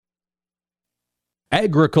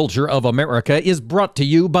Agriculture of America is brought to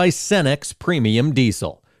you by Cenex Premium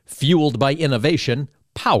Diesel, fueled by innovation,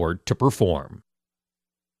 powered to perform.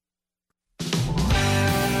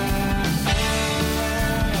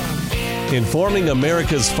 Informing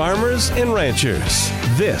America's farmers and ranchers.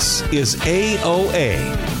 This is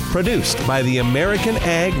AOA, produced by the American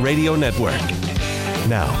Ag Radio Network.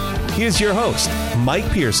 Now, here's your host, Mike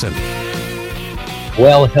Pearson.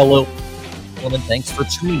 Well, hello, gentlemen. Thanks for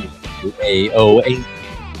tuning in to AOA.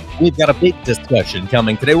 We've got a big discussion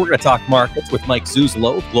coming today. We're going to talk markets with Mike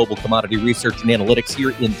Zuzolo of Global Commodity Research and Analytics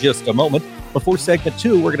here in just a moment. Before segment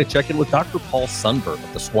 2, we're going to check in with Dr. Paul Sundberg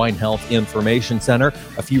of the Swine Health Information Center.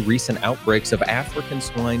 A few recent outbreaks of African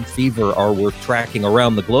swine fever are worth tracking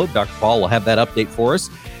around the globe. Dr. Paul will have that update for us.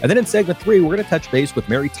 And then in segment 3, we're going to touch base with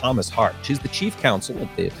Mary Thomas Hart. She's the chief counsel of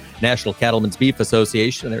the National Cattlemen's Beef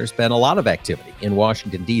Association. There's been a lot of activity in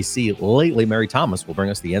Washington, D.C. lately. Mary Thomas will bring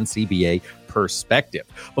us the NCBA perspective.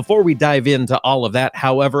 Before we dive into all of that,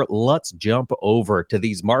 however, let's jump over to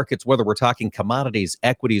these markets. Whether we're talking commodities,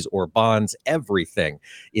 equities, or bonds, everything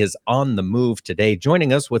is on the move today.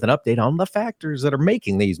 Joining us with an update on the factors that are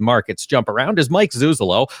making these markets jump around is Mike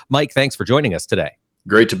Zuzolo. Mike, thanks for joining us today.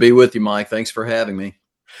 Great to be with you, Mike. Thanks for having me.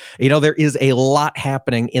 You know, there is a lot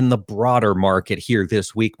happening in the broader market here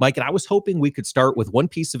this week, Mike, and I was hoping we could start with one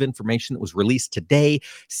piece of information that was released today,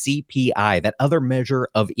 CPI, that other measure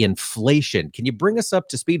of inflation. Can you bring us up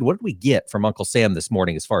to speed? What did we get from Uncle Sam this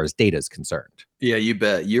morning as far as data is concerned? Yeah, you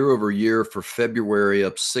bet. Year over year for February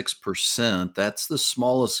up 6%. That's the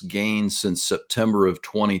smallest gain since September of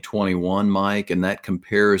 2021, Mike, and that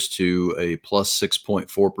compares to a plus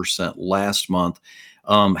 6.4% last month.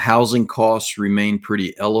 Housing costs remain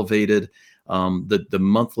pretty elevated. The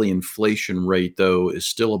monthly inflation rate, though, is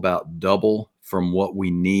still about double from what we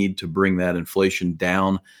need to bring that inflation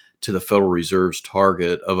down to the Federal Reserve's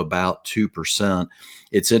target of about 2%.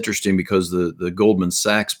 It's interesting because the Goldman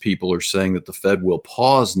Sachs people are saying that the Fed will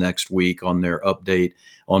pause next week on their update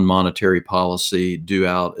on monetary policy due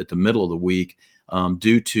out at the middle of the week.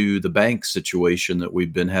 Due to the bank situation that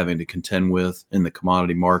we've been having to contend with in the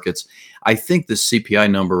commodity markets. I think the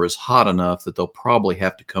CPI number is hot enough that they'll probably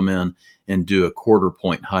have to come in and do a quarter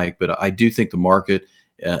point hike. But I do think the market,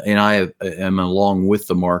 and I am along with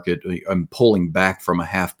the market, I'm pulling back from a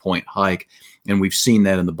half point hike. And we've seen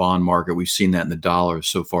that in the bond market. We've seen that in the dollar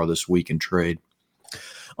so far this week in trade.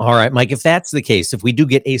 All right, Mike, if that's the case, if we do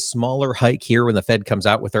get a smaller hike here when the Fed comes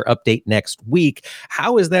out with their update next week,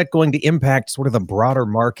 how is that going to impact sort of the broader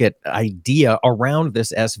market idea around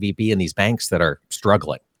this SVB and these banks that are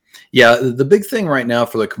struggling? Yeah, the big thing right now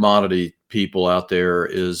for the commodity people out there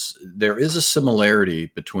is a similarity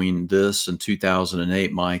between this and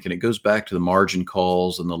 2008, Mike, and it goes back to the margin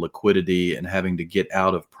calls and the liquidity and having to get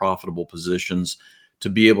out of profitable positions to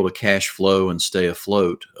be able to cash flow and stay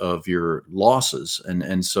afloat of your losses.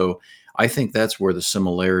 And so I think that's where the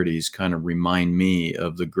similarities kind of remind me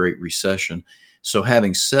of the Great Recession. So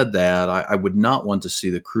having said that, I would not want to see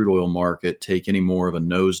the crude oil market take any more of a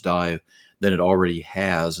nosedive than it already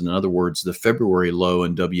has. In other words, the February low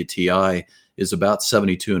in WTI is about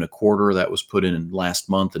 72 and a quarter. That was put in last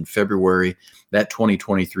month in February. That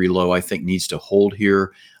 2023 low, I think, needs to hold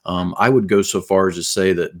here. I would go so far as to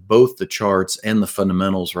say that both the charts and the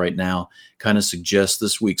fundamentals right now kind of suggest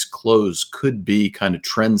this week's close could be kind of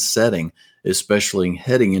trend setting, especially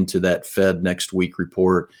heading into that Fed next week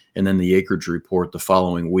report and then the acreage report the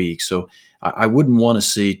following week. So I wouldn't want to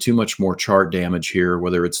see too much more chart damage here,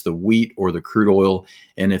 whether it's the wheat or the crude oil.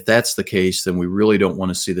 And if that's the case, then we really don't want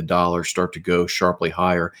to see the dollar start to go sharply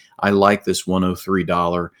higher. I like this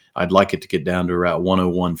 $103. I'd like it to get down to around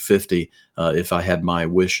 101.50 if I had my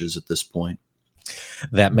wishes at this point.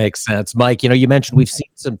 That makes sense. Mike, you mentioned we've seen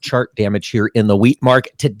some chart damage here in the wheat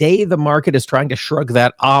market. Today, the market is trying to shrug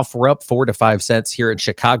that off. We're up 4 to 5 cents here in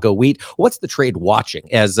Chicago wheat. What's the trade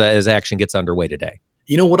watching as action gets underway today?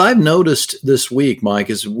 What I've noticed this week, Mike,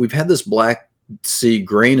 is we've had this Black Sea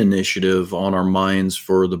grain initiative on our minds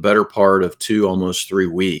for the better part of 2, almost 3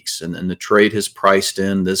 weeks. And the trade has priced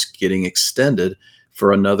in this getting extended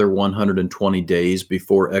for another 120 days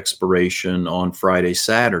before expiration on Friday,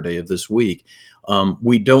 Saturday of this week.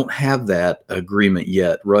 We don't have that agreement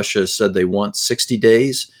yet. Russia said they want 60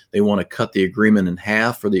 days. They want to cut the agreement in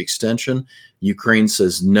half for the extension. Ukraine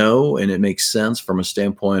says no, and it makes sense from a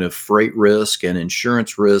standpoint of freight risk and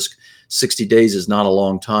insurance risk. 60 days is not a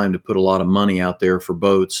long time to put a lot of money out there for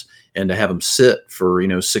boats and to have them sit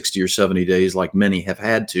for 60 or 70 days like many have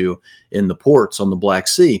had to in the ports on the Black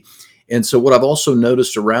Sea. And so what I've also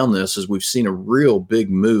noticed around this is we've seen a real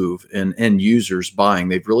big move in end users buying.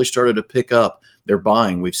 They've really started to pick up they're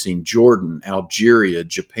buying. We've seen Jordan, Algeria,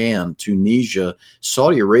 Japan, Tunisia,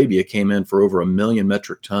 Saudi Arabia came in for over 1 million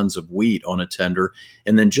metric tons of wheat on a tender.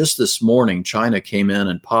 And then just this morning, China came in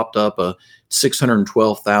and popped up a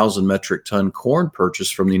 612,000 metric ton corn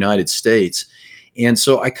purchase from the United States. And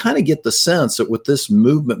so I kind of get the sense that with this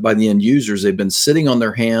movement by the end users, they've been sitting on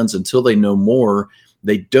their hands until they know more.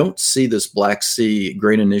 They don't see this Black Sea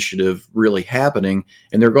grain initiative really happening,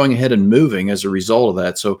 and they're going ahead and moving as a result of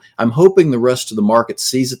that. So I'm hoping the rest of the market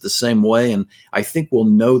sees it the same way, and I think we'll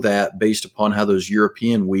know that based upon how those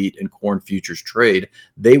European wheat and corn futures trade.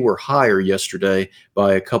 They were higher yesterday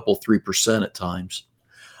by a couple, 3% at times.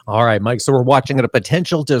 All right, Mike. So we're watching a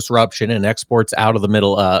potential disruption in exports out of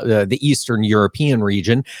the Eastern European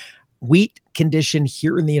region. Wheat condition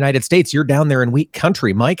here in the United States. You're down there in wheat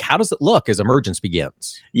country, Mike. How does it look as emergence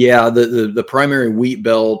begins? Yeah, the primary wheat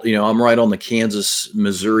belt, I'm right on the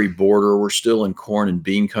Kansas-Missouri border. We're still in corn and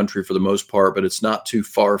bean country for the most part, but it's not too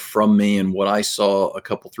far from me. And what I saw a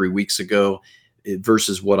couple, 3 weeks ago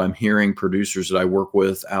versus what I'm hearing producers that I work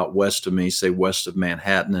with out west of me, say west of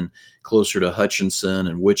Manhattan and closer to Hutchinson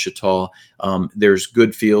and Wichita, there's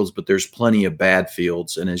good fields, but there's plenty of bad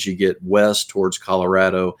fields. And as you get west towards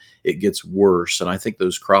Colorado, it gets worse. And I think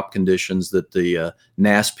those crop conditions that the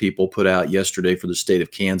NASS people put out yesterday for the state of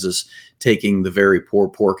Kansas, taking the very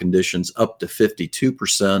poor conditions up to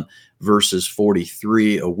 52% versus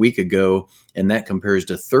 43 a week ago, and that compares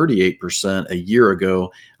to 38% a year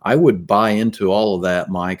ago. I would buy into all of that,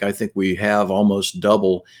 Mike. I think we have almost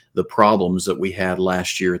double the problems that we had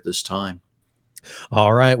last year at this time.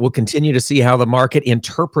 All right. We'll continue to see how the market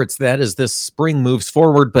interprets that as this spring moves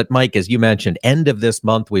forward. But Mike, as you mentioned, end of this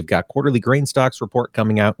month, we've got quarterly grain stocks report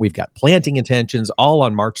coming out. We've got planting intentions all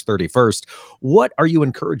on March 31st. What are you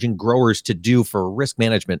encouraging growers to do for risk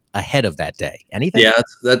management ahead of that day? Anything? Yeah,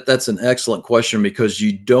 that's an excellent question, because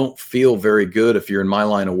you don't feel very good if you're in my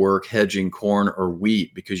line of work hedging corn or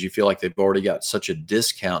wheat, because you feel like they've already got such a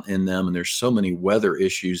discount in them and there's so many weather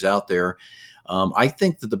issues out there. I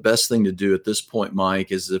think that the best thing to do at this point,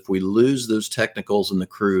 Mike, is if we lose those technicals in the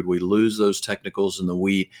crude, we lose those technicals in the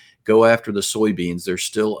wheat, go after the soybeans. There's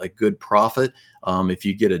still a good profit. If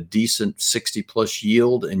you get a decent 60 plus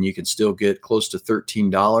yield and you can still get close to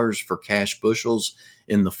 $13 for cash bushels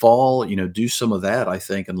in the fall, do some of that, I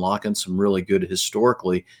think, and lock in some really good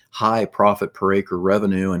historically high profit per acre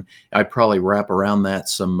revenue. And I'd probably wrap around that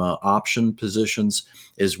some option positions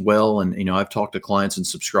as well. And, I've talked to clients and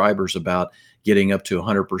subscribers about getting up to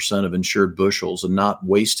 100% of insured bushels and not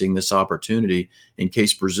wasting this opportunity in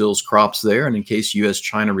case Brazil's crop's there and in case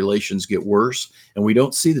U.S.-China relations get worse and we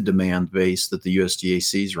don't see the demand base that the USDA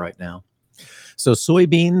sees right now. So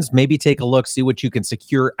soybeans, maybe take a look, see what you can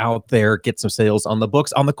secure out there, get some sales on the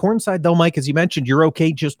books. On the corn side, though, Mike, as you mentioned, you're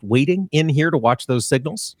okay just waiting in here to watch those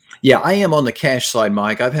signals? Yeah, I am on the cash side,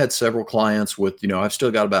 Mike. I've had several clients with, I've still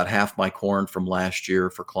got about half my corn from last year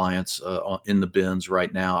for clients in the bins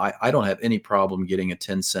right now. I don't have any problem getting a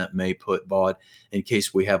 10-cent May put bought in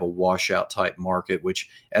case we have a washout type market, which,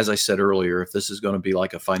 as I said earlier, if this is going to be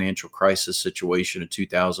like a financial crisis situation in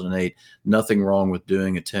 2008, nothing wrong with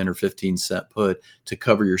doing a 10 or 15 cent put to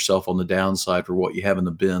cover yourself on the downside for what you have in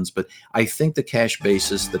the bins. But I think the cash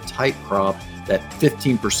basis, the tight crop, that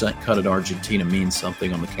 15% cut in Argentina means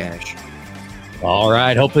something on the cash. All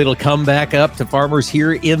right. Hopefully it'll come back up to farmers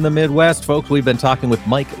here in the Midwest. Folks, we've been talking with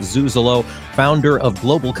Mike Zuzolo, founder of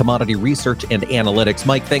Global Commodity Research and Analytics.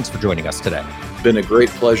 Mike, thanks for joining us today. Been a great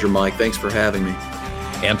pleasure, Mike. Thanks for having me.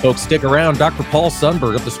 And folks, stick around. Dr. Paul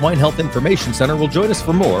Sundberg of the Swine Health Information Center will join us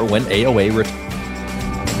for more when AOA returns.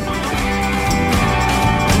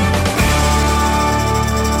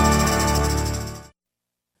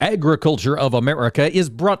 Agriculture of America is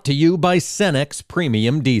brought to you by Cenex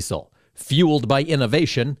Premium Diesel, fueled by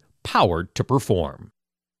innovation, powered to perform.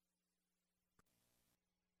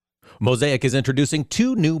 Mosaic is introducing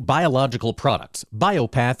 2 new biological products,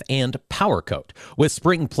 BioPath and PowerCoat. With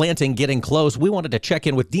spring planting getting close, we wanted to check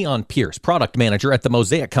in with Dion Pierce, product manager at the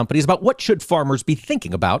Mosaic Companies, about what should farmers be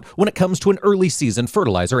thinking about when it comes to an early season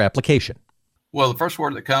fertilizer application. Well, the first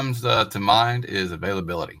word that comes to mind is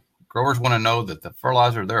availability. Growers want to know that the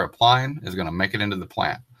fertilizer they're applying is going to make it into the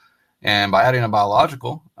plant. And by adding a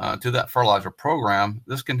biological to that fertilizer program,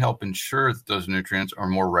 this can help ensure that those nutrients are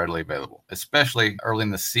more readily available, especially early in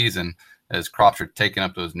the season as crops are taking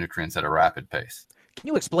up those nutrients at a rapid pace. Can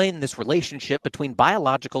you explain this relationship between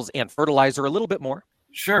biologicals and fertilizer a little bit more?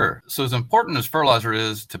 Sure. So as important as fertilizer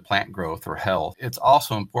is to plant growth or health, it's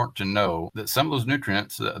also important to know that some of those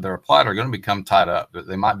nutrients that are applied are going to become tied up.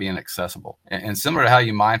 They might be inaccessible. And similar to how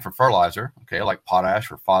you mine for fertilizer, like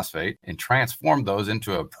potash or phosphate, and transform those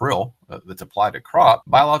into a prill that's applied to crop,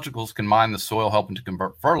 biologicals can mine the soil, helping to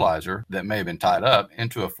convert fertilizer that may have been tied up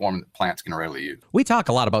into a form that plants can readily use. We talk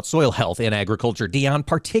a lot about soil health in agriculture, Dion,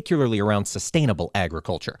 particularly around sustainable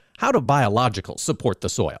agriculture. How do biologicals support the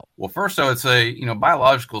soil? Well, first I would say,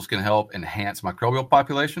 biologicals can help enhance microbial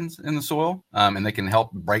populations in the soil, and they can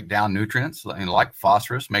help break down nutrients like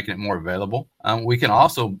phosphorus, making it more available. We can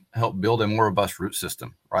also help build a more robust root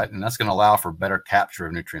system, right? And that's going to allow for better capture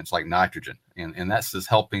of nutrients like nitrogen. And that's just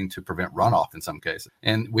helping to prevent runoff in some cases.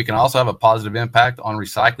 And we can also have a positive impact on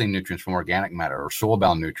recycling nutrients from organic matter or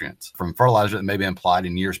soil-bound nutrients from fertilizer that may be applied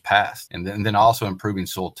in years past. And then also improving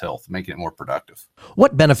soil health, making it more productive.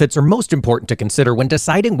 What benefits are most important to consider when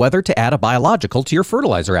deciding whether to add a biological to your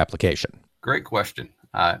fertilizer application? Great question.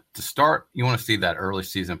 To start, you want to see that early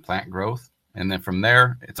season plant growth. And then from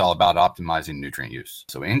there, it's all about optimizing nutrient use.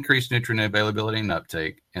 So increase nutrient availability and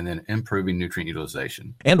uptake, and then improving nutrient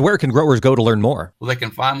utilization. And where can growers go to learn more? Well, they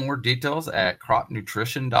can find more details at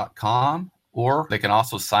cropnutrition.com, or they can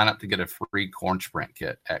also sign up to get a free corn sprint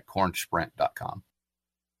kit at cornsprint.com.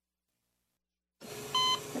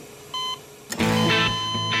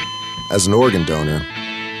 As an organ donor,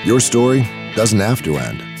 your story doesn't have to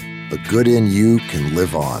end. The good in you can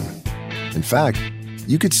live on. In fact,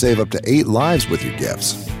 you could save up to 8 lives with your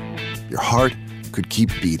gifts. Your heart could keep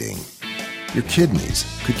beating. Your kidneys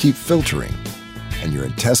could keep filtering. And your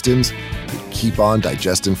intestines could keep on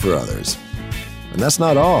digesting for others. And that's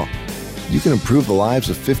not all. You can improve the lives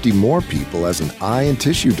of 50 more people as an eye and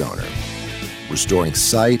tissue donor, restoring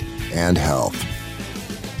sight and health.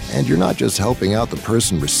 And you're not just helping out the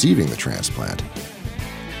person receiving the transplant.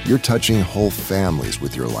 You're touching whole families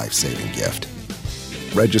with your life-saving gift.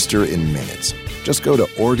 Register in minutes. Just go to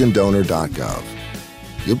organdonor.gov.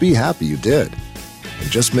 You'll be happy you did. And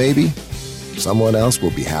just maybe, someone else will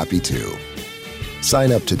be happy too.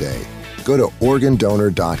 Sign up today. Go to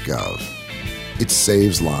organdonor.gov. It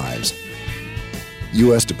saves lives.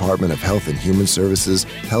 U.S. Department of Health and Human Services,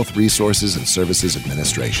 Health Resources and Services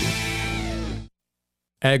Administration.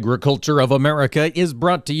 Agriculture of America is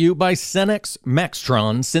brought to you by Cenex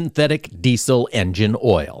Maxtron Synthetic Diesel Engine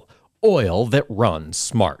Oil. Oil that runs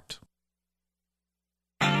smart.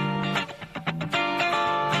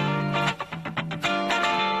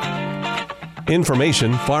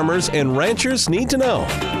 Information farmers and ranchers need to know.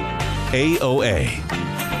 AOA.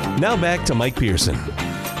 Now back to Mike Pearson.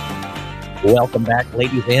 Welcome back,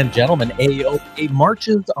 ladies and gentlemen. AOA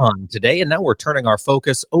marches on today, and now we're turning our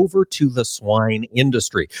focus over to the swine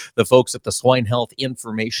industry. The folks at the Swine Health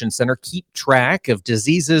Information Center keep track of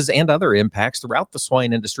diseases and other impacts throughout the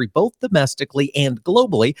swine industry, both domestically and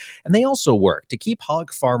globally, and they also work to keep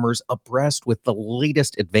hog farmers abreast with the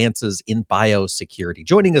latest advances in biosecurity.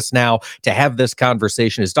 Joining us now to have this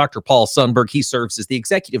conversation is Dr. Paul Sundberg. He serves as the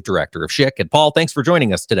Executive Director of SHIC. And Paul, thanks for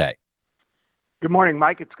joining us today. Good morning,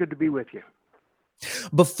 Mike. It's good to be with you.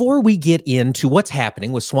 Before we get into what's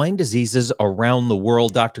happening with swine diseases around the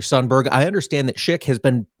world, Dr. Sundberg, I understand that SHIC has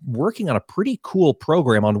been working on a pretty cool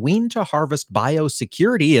program on wean to harvest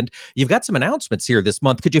biosecurity, and you've got some announcements here this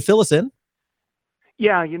month. Could you fill us in?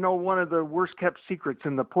 Yeah, one of the worst kept secrets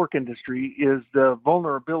in the pork industry is the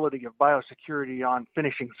vulnerability of biosecurity on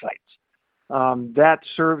finishing sites. That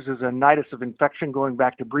serves as a nidus of infection going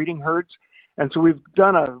back to breeding herds. And so we've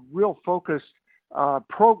done a real focused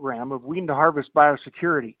program of wean to harvest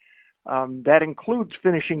biosecurity. That includes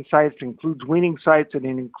finishing sites, includes weaning sites, and it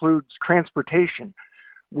includes transportation.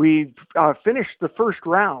 We've finished the first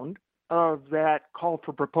round of that call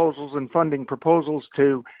for proposals and funding proposals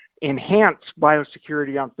to enhance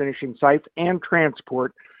biosecurity on finishing sites and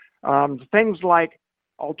transport. Things like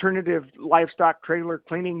alternative livestock trailer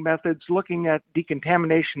cleaning methods, looking at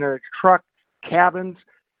decontamination of truck cabins,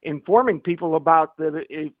 informing people about the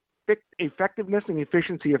effectiveness and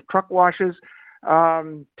efficiency of truck washes,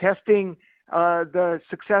 testing the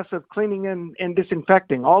success of cleaning and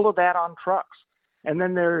disinfecting, all of that on trucks. And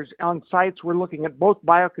then there's on sites, we're looking at both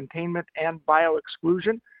biocontainment and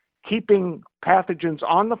bioexclusion, keeping pathogens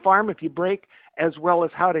on the farm if you break, as well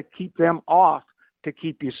as how to keep them off to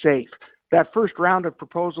keep you safe. That first round of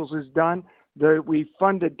proposals is done. We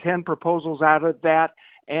funded 10 proposals out of that,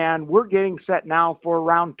 and we're getting set now for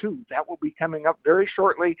round 2. That will be coming up very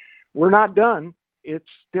shortly. We're not done. It's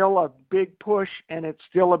still a big push, and it's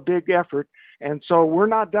still a big effort. And so we're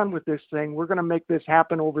not done with this thing. We're going to make this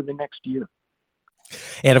happen over the next year.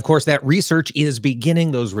 And of course, that research is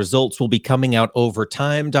beginning. Those results will be coming out over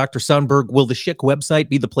time. Dr. Sundberg, will the SHIC website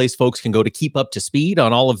be the place folks can go to keep up to speed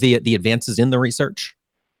on all of the advances in the research?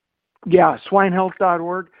 Yeah,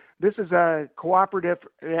 swinehealth.org. This is a cooperative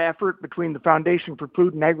effort between the Foundation for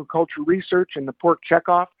Food and Agriculture Research and the Pork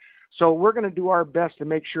Checkoff. So we're going to do our best to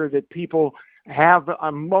make sure that people have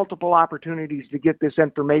multiple opportunities to get this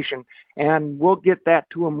information, and we'll get that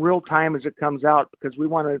to them real time as it comes out, because we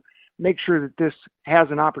want to make sure that this has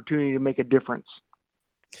an opportunity to make a difference.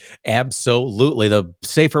 Absolutely. The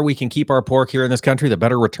safer we can keep our pork here in this country, the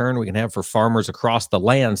better return we can have for farmers across the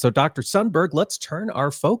land. So, Dr. Sundberg, let's turn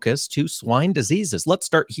our focus to swine diseases. Let's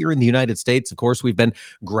start here in the United States. Of course, we've been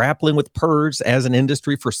grappling with PRRS as an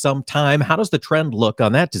industry for some time. How does the trend look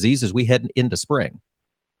on that disease as we head into spring?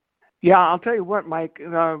 Yeah, I'll tell you what, Mike,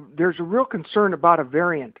 there's a real concern about a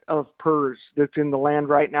variant of PRRS that's in the land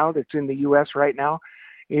right now, that's in the U.S. right now.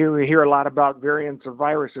 You hear a lot about variants of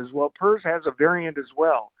viruses. Well, PRRS has a variant as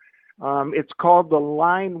well. It's called the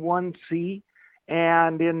Line 1C,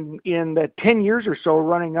 and in the 10 years or so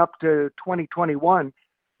running up to 2021,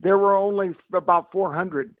 there were only about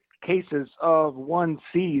 400 cases of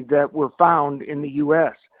 1C that were found in the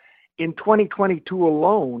U.S. In 2022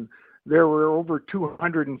 alone, there were over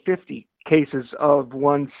 250 cases of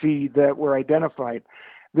 1C that were identified.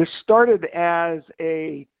 This started as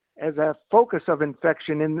a focus of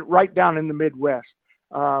infection right down in the Midwest,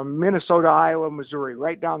 Minnesota, Iowa, Missouri,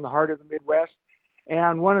 right down the heart of the Midwest.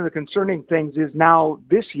 And one of the concerning things is now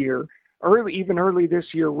this year, early this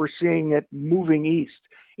year, we're seeing it moving east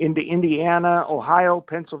into Indiana, Ohio,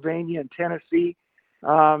 Pennsylvania, and Tennessee.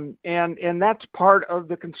 And that's part of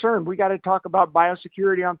the concern. We got to talk about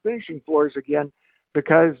biosecurity on finishing floors again,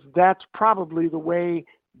 because that's probably the way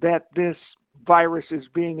that this virus is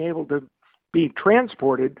being able to be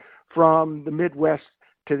transported from the Midwest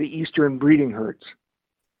to the eastern breeding herds.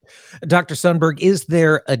 Dr. Sundberg, is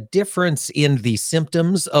there a difference in the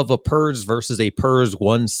symptoms of a PRRS versus a PRRS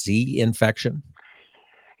 1C infection?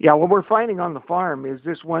 Yeah, what we're finding on the farm is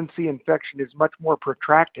this 1C infection is much more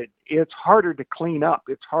protracted. It's harder to clean up.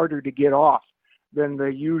 It's harder to get off than the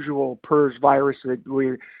usual PRRS virus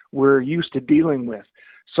that we're used to dealing with.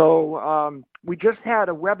 So we just had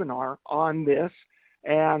a webinar on this,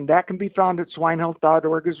 and that can be found at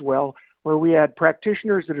swinehealth.org as well, where we had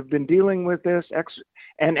practitioners that have been dealing with this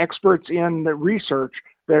and experts in the research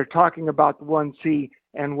that are talking about the 1C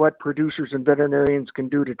and what producers and veterinarians can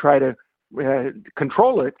do to try to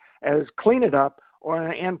control it, as clean it up,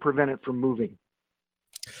 and prevent it from moving.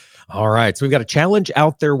 All right. So we've got a challenge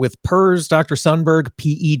out there with PRRS, Dr. Sundberg,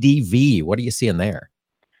 PEDV. What are you seeing there?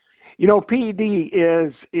 You know, PED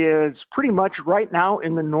is pretty much right now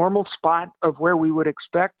in the normal spot of where we would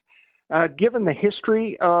expect. Given the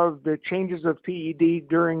history of the changes of PED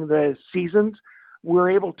during the seasons, we're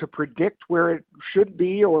able to predict where it should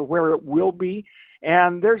be or where it will be.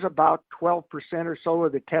 And there's about 12% or so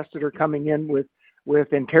of the tests that are coming in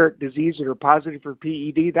with enteric disease that are positive for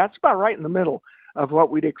PED. That's about right in the middle of what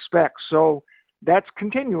we'd expect. So that's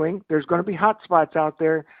continuing. There's going to be hot spots out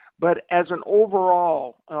there. But as an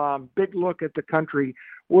overall big look at the country,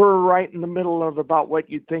 we're right in the middle of about what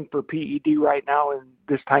you'd think for PED right now in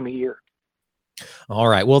this time of year. All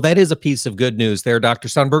right. Well, that is a piece of good news there, Dr.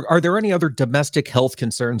 Sundberg. Are there any other domestic health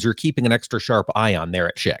concerns you're keeping an extra sharp eye on there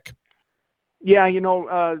at Schick? Yeah, you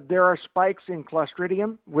know, there are spikes in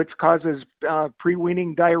Clostridium, which causes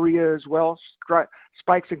pre-weaning diarrhea as well,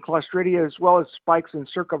 spikes in Clostridia, as well as spikes in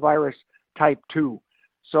circovirus type 2.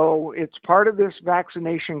 So it's part of this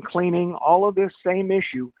vaccination cleaning, all of this same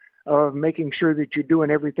issue of making sure that you're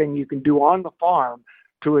doing everything you can do on the farm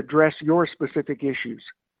to address your specific issues.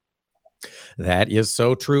 That is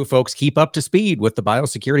so true, folks. Keep up to speed with the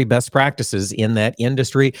biosecurity best practices in that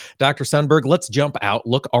industry. Dr. Sundberg, let's jump out,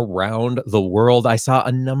 look around the world. I saw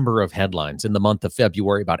a number of headlines in the month of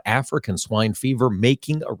February about African swine fever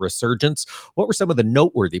making a resurgence. What were some of the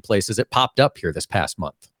noteworthy places it popped up here this past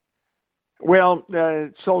month? Well,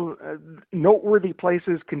 noteworthy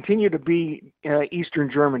places continue to be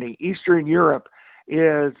Eastern Germany. Eastern Europe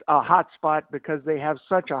is a hot spot because they have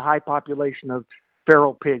such a high population of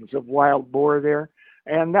feral pigs, of wild boar there,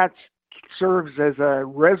 and that serves as a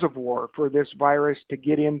reservoir for this virus to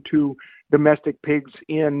get into domestic pigs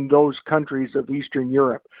in those countries of Eastern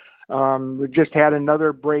Europe. We just had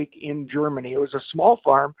another break in Germany. It was a small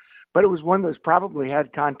farm, but it was one that's probably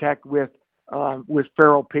had contact with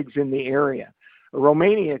feral pigs in the area.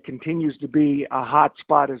 Romania continues to be a hot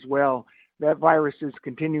spot as well. That virus is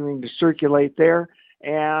continuing to circulate there,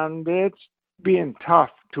 and it's being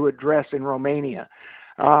tough to address in Romania.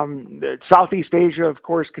 Southeast Asia, of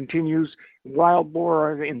course, continues. Wild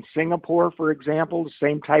boar in Singapore, for example, the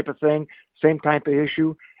same type of thing, same type of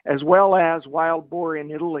issue, as well as wild boar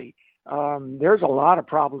in Italy. There's a lot of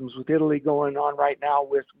problems with Italy going on right now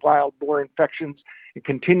with wild boar infections and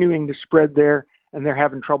continuing to spread there, and they're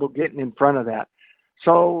having trouble getting in front of that.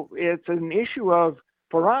 So it's an issue of,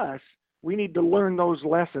 for us, we need to learn those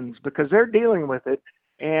lessons because they're dealing with it.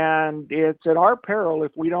 And it's at our peril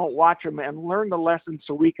if we don't watch them and learn the lessons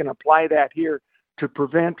so we can apply that here to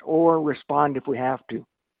prevent or respond if we have to.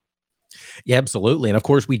 Yeah, absolutely. And of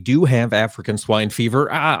course, we do have African swine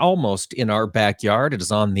fever almost in our backyard. It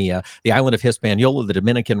is on the island of Hispaniola, the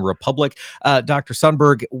Dominican Republic. Dr.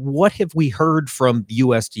 Sundberg, what have we heard from the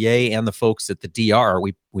USDA and the folks at the DR? Are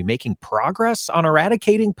we making progress on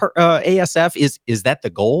eradicating ASF? Is that the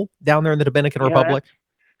goal down there in the Dominican Republic?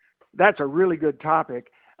 That's a really good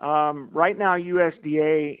topic. Right now,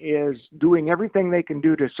 USDA is doing everything they can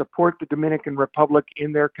do to support the Dominican Republic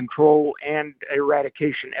in their control and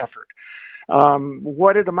eradication effort.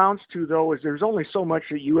 What it amounts to, though, is there's only so much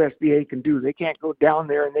that USDA can do. They can't go down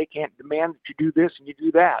there and they can't demand that you do this and you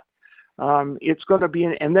do that. It's going to be,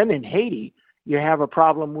 and then in Haiti, you have a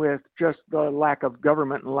problem with just the lack of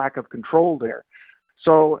government and lack of control there.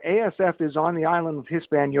 So ASF is on the island of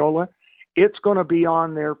Hispaniola. It's going to be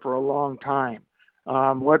on there for a long time.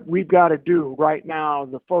 What we've got to do right now,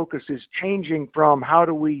 the focus is changing from how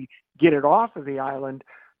do we get it off of the island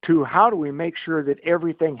to how do we make sure that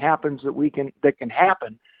everything happens that can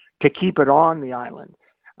happen to keep it on the island.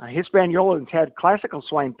 Hispaniola has had classical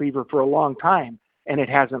swine fever for a long time, and it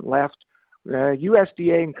hasn't left.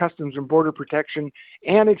 USDA and Customs and Border Protection,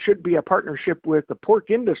 and it should be a partnership with the pork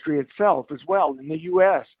industry itself as well in the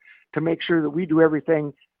U.S. to make sure that we do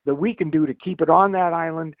everything that we can do to keep it on that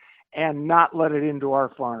island and not let it into our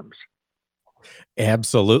farms.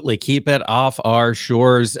 Absolutely. Keep it off our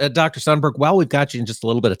shores. Dr. Sundberg, while we've got you in just a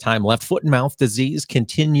little bit of time left, foot and mouth disease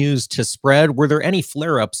continues to spread. Were there any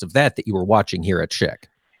flare-ups of that you were watching here at Schick?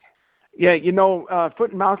 Yeah,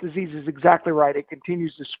 foot and mouth disease is exactly right. It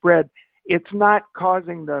continues to spread. It's not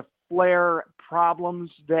causing the flare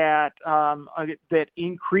problems that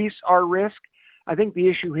increase our risk. I think the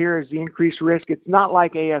issue here is the increased risk. It's not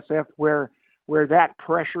like ASF where that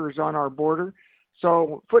pressure is on our border.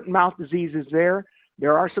 So foot and mouth disease is there.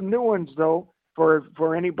 There are some new ones, though,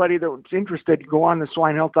 for anybody that's interested. Go on to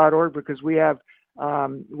swinehealth.org because we have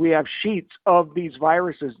sheets of these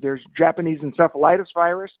viruses. There's Japanese encephalitis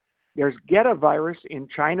virus. There's Geta virus in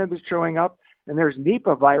China that's showing up. And there's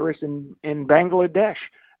Nipah virus in Bangladesh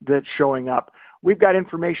that's showing up. We've got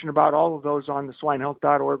information about all of those on the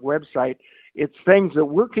swinehealth.org website. It's things that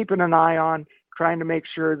we're keeping an eye on, trying to make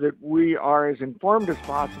sure that we are as informed as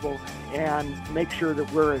possible and make sure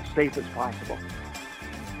that we're as safe as possible.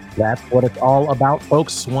 That's what it's all about,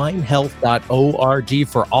 folks. Swinehealth.org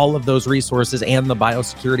for all of those resources and the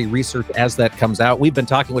biosecurity research as that comes out. We've been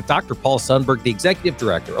talking with Dr. Paul Sundberg, the Executive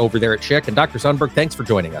Director over there at Schick. And Dr. Sundberg, thanks for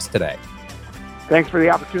joining us today. Thanks for the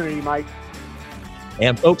opportunity, Mike.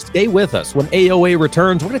 And folks, stay with us. When AOA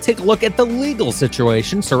returns, we're going to take a look at the legal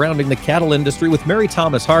situation surrounding the cattle industry with Mary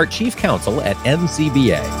Thomas Hart, Chief Counsel at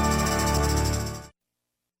NCBA.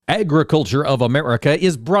 Agriculture of America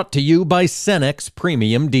is brought to you by Cenex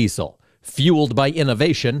Premium Diesel. Fueled by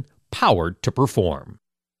innovation, powered to perform.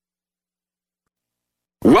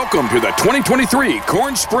 Welcome to the 2023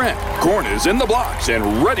 Corn Sprint. Corn is in the blocks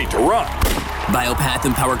and ready to run. Biopath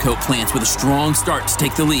and PowerCoat plants with a strong start to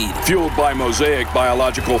take the lead. Fueled by Mosaic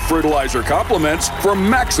biological fertilizer complements for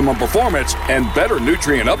maximum performance and better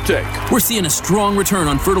nutrient uptake. We're seeing a strong return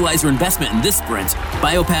on fertilizer investment in this sprint.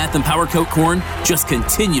 Biopath and PowerCoat corn just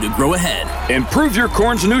continue to grow ahead. Improve your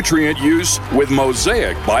corn's nutrient use with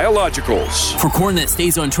Mosaic biologicals. For corn that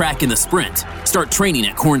stays on track in the sprint, start training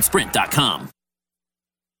at cornsprint.com.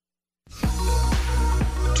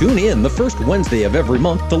 Tune in the first Wednesday of every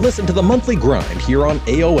month to listen to the Monthly Grind here on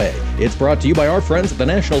AOA. It's brought to you by our friends at the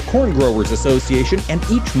National Corn Growers Association, and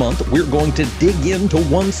each month we're going to dig into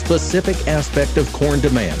one specific aspect of corn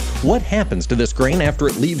demand. What happens to this grain after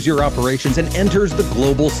it leaves your operations and enters the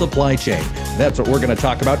global supply chain? That's what we're going to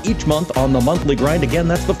talk about each month on the Monthly Grind. Again,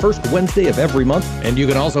 that's the first Wednesday of every month, and you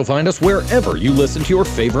can also find us wherever you listen to your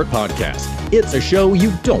favorite podcast. It's a show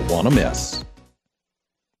you don't want to miss.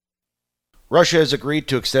 Russia has agreed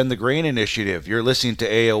to extend the grain initiative. You're listening to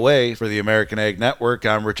AOA for the American Ag Network.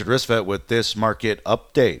 I'm Richard Risvet with this market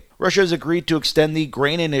update. Russia has agreed to extend the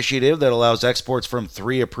grain initiative that allows exports from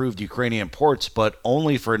 3 approved Ukrainian ports, but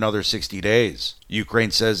only for another 60 days.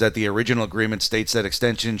 Ukraine says that the original agreement states that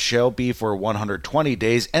extension shall be for 120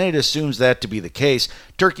 days, and it assumes that to be the case.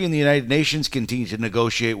 Turkey and the United Nations continue to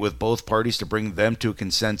negotiate with both parties to bring them to a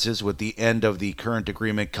consensus, with the end of the current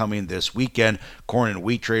agreement coming this weekend. Corn and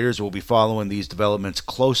wheat traders will be following these developments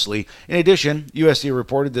closely. In addition, USDA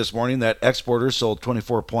reported this morning that exporters sold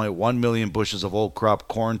 24.1 million bushels of old crop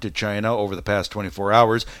corn to to China over the past 24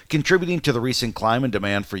 hours, contributing to the recent climb in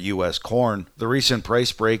demand for U.S. corn. The recent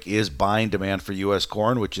price break is buying demand for U.S.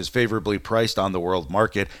 corn, which is favorably priced on the world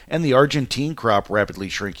market, and the Argentine crop rapidly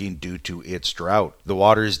shrinking due to its drought. The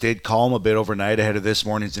waters did calm a bit overnight ahead of this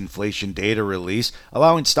morning's inflation data release,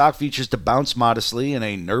 allowing stock futures to bounce modestly in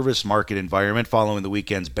a nervous market environment following the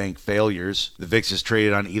weekend's bank failures. The VIX is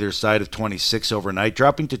traded on either side of 26 overnight,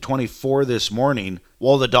 dropping to 24 this morning.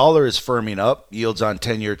 While the dollar is firming up, yields on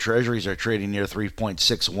 10-year treasuries are trading near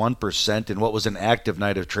 3.61% in what was an active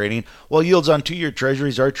night of trading, while yields on 2-year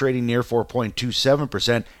treasuries are trading near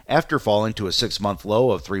 4.27% after falling to a 6-month low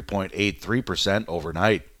of 3.83%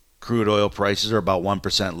 overnight. Crude oil prices are about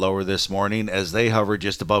 1% lower this morning as they hover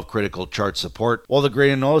just above critical chart support, while the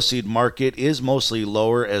grain and oilseed market is mostly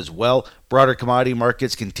lower as well. Broader commodity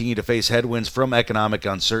markets continue to face headwinds from economic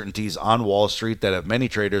uncertainties on Wall Street that have many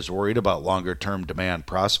traders worried about longer-term demand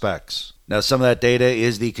prospects. Now, some of that data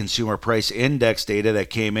is the Consumer Price Index data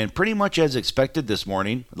that came in pretty much as expected this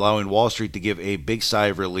morning, allowing Wall Street to give a big sigh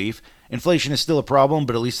of relief. Inflation is still a problem,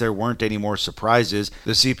 but at least there weren't any more surprises.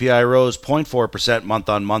 The CPI rose 0.4%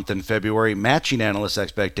 month-on-month in February, matching analyst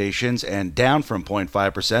expectations, and down from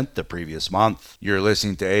 0.5% the previous month. You're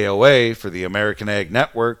listening to AOA for the American Ag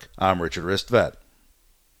Network. I'm Richard Ristvet.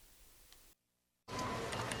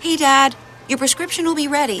 Hey, Dad, your prescription will be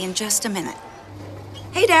ready in just a minute.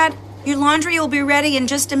 Hey, Dad, your laundry will be ready in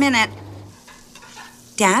just a minute.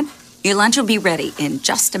 Dad, your lunch will be ready in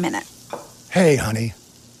just a minute. Hey, honey.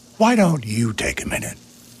 Why don't you take a minute?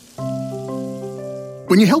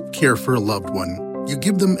 When you help care for a loved one, you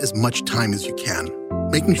give them as much time as you can,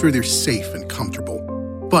 making sure they're safe and comfortable.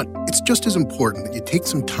 But it's just as important that you take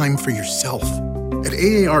some time for yourself. At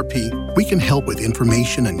AARP, we can help with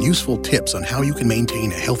information and useful tips on how you can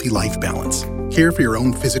maintain a healthy life balance, care for your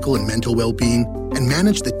own physical and mental well-being, and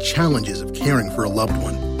manage the challenges of caring for a loved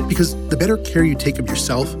one. Because the better care you take of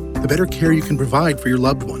yourself, the better care you can provide for your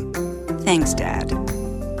loved one. Thanks, Dad.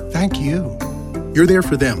 Thank you. You're there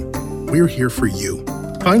for them. We're here for you.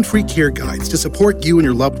 Find free care guides to support you and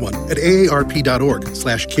your loved one at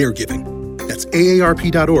aarp.org/caregiving. That's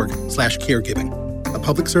aarp.org/caregiving. A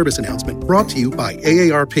public service announcement brought to you by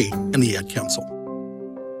AARP and the Ad Council.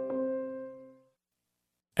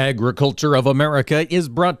 Agriculture of America is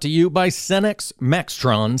brought to you by Cenex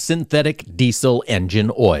Maxtron Synthetic Diesel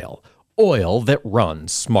Engine Oil. Oil that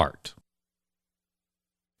runs smart.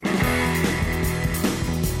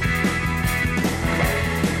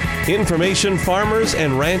 Information farmers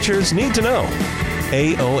and ranchers need to know.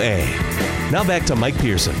 AOA. Now back to Mike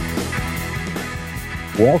Pearson.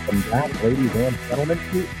 Welcome back, ladies and gentlemen,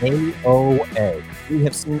 to AOA. We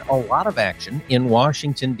have seen a lot of action in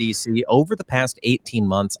Washington, D.C. over the past 18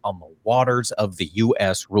 months on the waters of the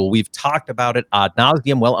U.S. rule. We've talked about it ad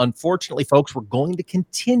nauseum. Well, unfortunately, folks, we're going to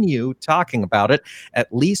continue talking about it,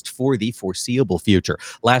 at least for the foreseeable future.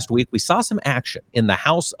 Last week, we saw some action in the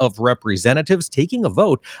House of Representatives taking a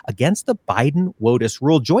vote against the Biden WOTUS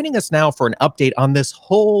rule. Joining us now for an update on this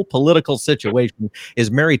whole political situation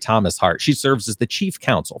is Mary Thomas Hart. She serves as the Chief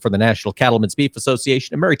Counsel for the National Cattlemen's Beef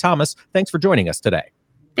Association. And Mary Thomas, thanks for joining us today.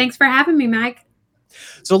 Thanks for having me, Mike.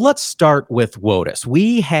 So let's start with WOTUS.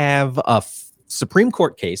 We have a Supreme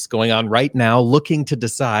Court case going on right now looking to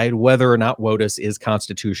decide whether or not WOTUS is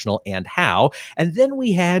constitutional and how. And then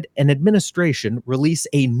we had an administration release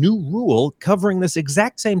a new rule covering this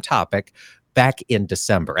exact same topic back in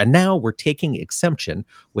December. And now we're taking exemption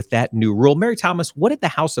with that new rule. Mary Thomas, what did the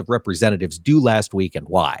House of Representatives do last week and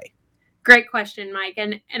why? Great question, Mike.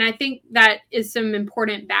 And I think that is some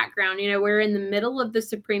important background. You know, we're in the middle of the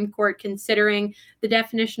Supreme Court considering the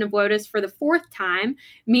definition of WOTUS for the fourth time.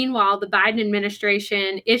 Meanwhile, the Biden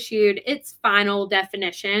administration issued its final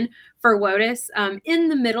definition for WOTUS in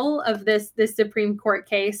the middle of this Supreme Court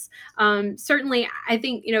case. Certainly, I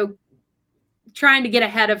think, you know, trying to get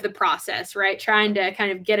ahead of the process, right? Trying to kind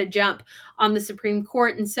of get a jump on the Supreme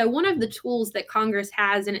Court. And so one of the tools that Congress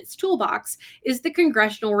has in its toolbox is the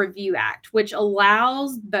Congressional Review Act, which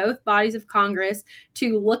allows both bodies of Congress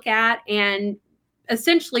to look at and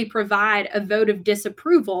essentially provide a vote of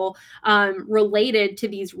disapproval related to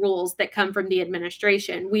these rules that come from the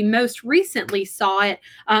administration. We most recently saw it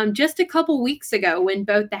just a couple weeks ago when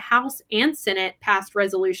both the House and Senate passed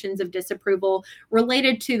resolutions of disapproval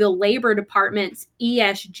related to the Labor Department's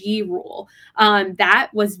ESG rule.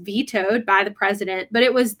 That was vetoed by the president, but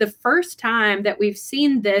it was the first time that we've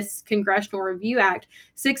seen this Congressional Review Act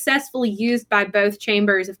successfully used by both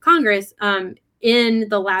chambers of Congress in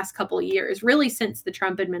the last couple of years, really since the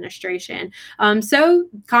Trump administration. So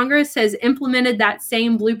Congress has implemented that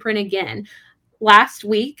same blueprint again. Last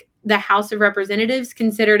week, the House of Representatives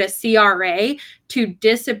considered a CRA to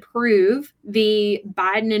disapprove the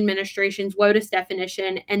Biden administration's WOTUS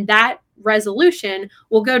definition, and that resolution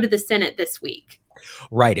will go to the Senate this week.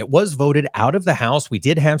 Right. It was voted out of the House. We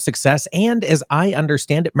did have success. And as I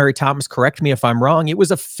understand it, Mary Thomas, correct me if I'm wrong, it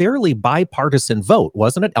was a fairly bipartisan vote,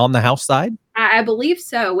 wasn't it, on the House side? I believe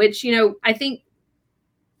so, which, I think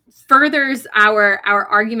furthers our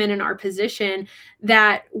argument and our position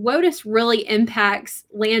that WOTUS really impacts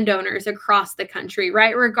landowners across the country,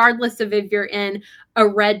 right? Regardless of if you're in a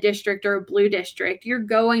red district or a blue district, you're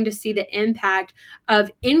going to see the impact of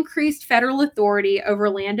increased federal authority over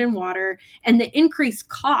land and water and the increased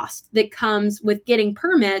cost that comes with getting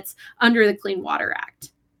permits under the Clean Water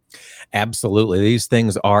Act. Absolutely. These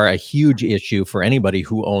things are a huge issue for anybody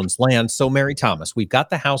who owns land. So, Mary Thomas, we've got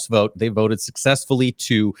the House vote. They voted successfully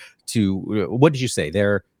to what did you say?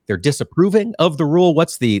 They're disapproving of the rule.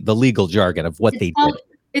 What's the legal jargon of what they did?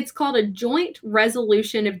 It's called a joint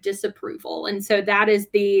resolution of disapproval. And so that is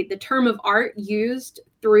the term of art used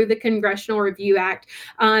through the Congressional Review Act.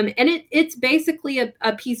 And it's basically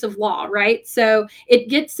a piece of law, right? So it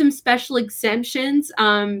gets some special exemptions,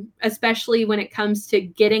 especially when it comes to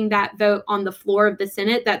getting that vote on the floor of the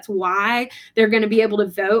Senate. That's why they're going to be able to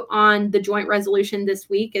vote on the joint resolution this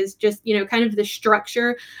week, is just, kind of the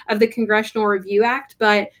structure of the Congressional Review Act.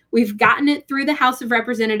 But we've gotten it through the House of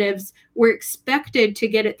Representatives. We're expected to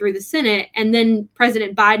get it through the Senate, and then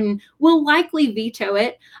President Biden will likely veto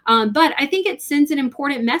it. But I think it sends an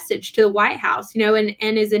important message to the White House, and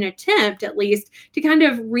is an attempt, at least, to kind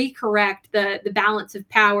of recorrect the balance of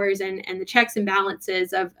powers and the checks and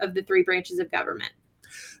balances of the three branches of government.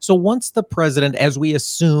 So once the president, as we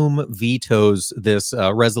assume, vetoes this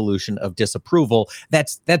resolution of disapproval,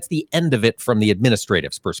 that's the end of it from the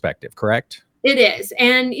administrative's perspective, correct? It is.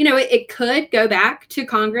 And, it could go back to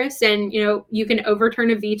Congress and, you can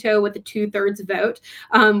overturn a veto with a 2/3 vote.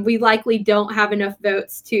 We likely don't have enough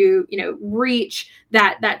votes to, reach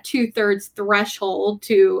that 2/3 threshold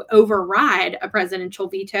to override a presidential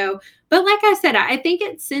veto. But like I said, I think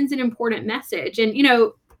it sends an important message, and,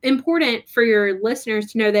 important for your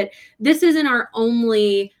listeners to know that this isn't our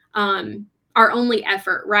only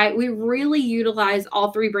effort, right? We really utilize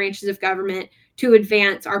all three branches of government to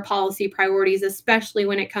advance our policy priorities, especially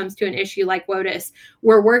when it comes to an issue like WOTUS.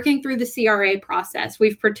 We're working through the CRA process.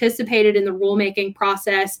 We've participated in the rulemaking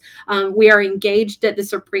process. We are engaged at the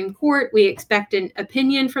Supreme Court. We expect an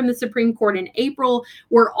opinion from the Supreme Court in April.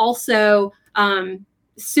 We're also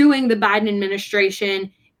suing the Biden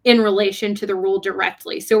administration in relation to the rule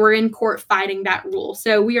directly. So we're in court fighting that rule.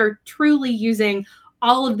 So we are truly using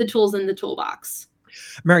all of the tools in the toolbox.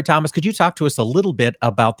 Mary Thomas, could you talk to us a little bit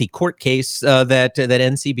about the court case that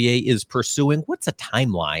NCBA is pursuing? What's a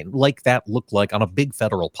timeline like that look like on a big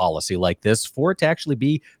federal policy like this for it to actually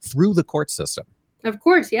be through the court system? Of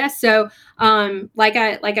course, yes. So, like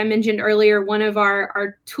I mentioned earlier, one of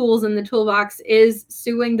our tools in the toolbox is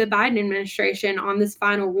suing the Biden administration on this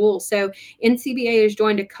final rule. So, NCBA has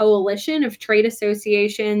joined a coalition of trade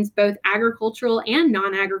associations, both agricultural and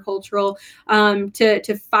non-agricultural,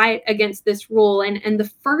 to fight against this rule. And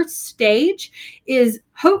the first stage is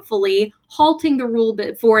hopefully halting the rule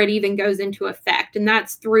before it even goes into effect. And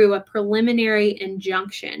that's through a preliminary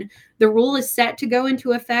injunction. The rule is set to go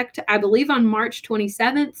into effect, I believe, on March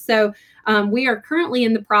 27th. So we are currently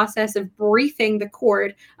in the process of briefing the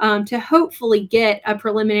court to hopefully get a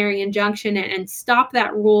preliminary injunction and stop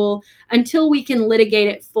that rule until we can litigate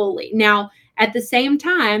it fully. Now, at the same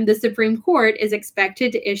time, the Supreme Court is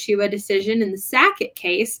expected to issue a decision in the Sackett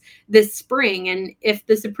case this spring. And if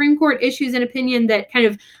the Supreme Court issues an opinion that kind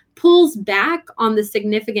of pulls back on the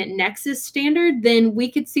significant nexus standard, then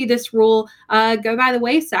we could see this rule go by the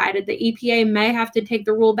wayside, and the EPA may have to take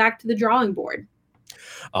the rule back to the drawing board.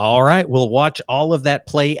 All right, we'll watch all of that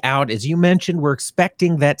play out. As you mentioned, we're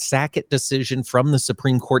expecting that Sackett decision from the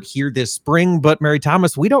Supreme Court here this spring. But Mary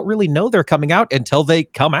Thomas, we don't really know they're coming out until they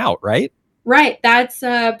come out, right? Right. That's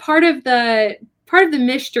part of the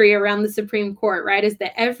mystery around the Supreme Court, right, is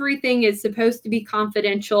that everything is supposed to be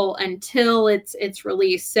confidential until it's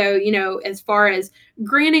released. So, as far as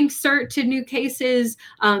granting cert to new cases,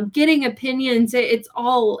 getting opinions, it's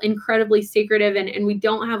all incredibly secretive, and we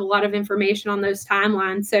don't have a lot of information on those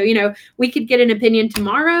timelines. So, we could get an opinion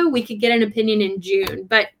tomorrow, we could get an opinion in June,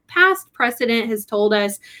 but past precedent has told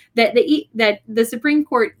us that the Supreme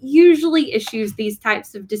Court usually issues these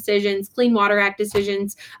types of decisions, Clean Water Act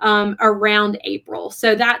decisions, around April.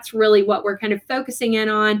 So that's really what we're kind of focusing in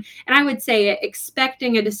on. And I would say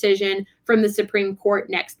expecting a decision from the Supreme Court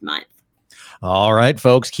next month. All right,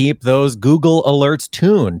 folks, keep those Google alerts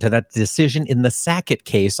tuned to that decision in the Sackett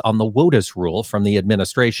case on the WOTUS rule from the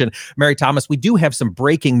administration. Mary Thomas, we do have some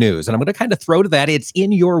breaking news, and I'm going to kind of throw to that. It's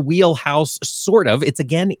in your wheelhouse, sort of. It's,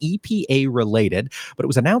 again, EPA related, but it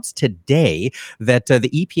was announced today that the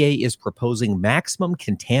EPA is proposing maximum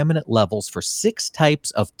contaminant levels for 6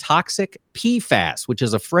 types of toxic PFAS, which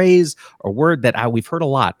is a phrase or word that we've heard a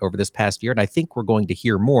lot over this past year, and I think we're going to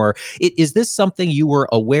hear more. Is this something you were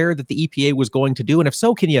aware that the EPA was going to do? And if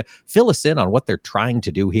so, can you fill us in on what they're trying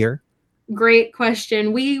to do here? Great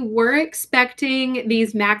question. We were expecting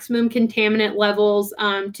these maximum contaminant levels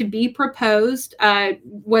to be proposed.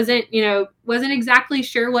 Wasn't exactly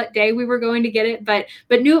sure what day we were going to get it, but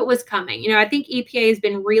knew it was coming. I think EPA has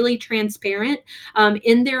been really transparent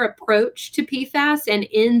in their approach to PFAS and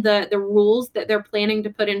in the rules that they're planning to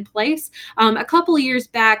put in place. A couple of years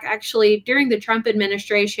back, actually, during the Trump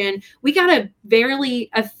administration, we got a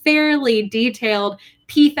fairly detailed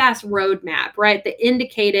PFAS roadmap, right, that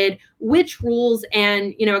indicated which rules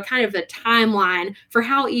and, kind of a timeline for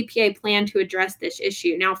how EPA planned to address this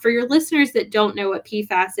issue. Now, for your listeners that don't know what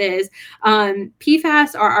PFAS is,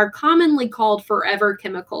 PFAS are commonly called forever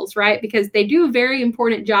chemicals, right, because they do a very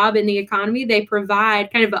important job in the economy. They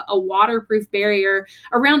provide kind of a waterproof barrier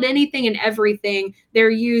around anything and everything. They're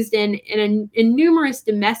used in numerous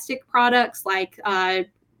domestic products like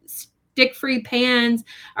stick-free pans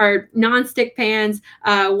or non-stick pans,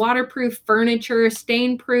 waterproof furniture,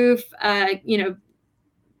 stain-proof,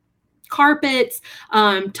 carpets,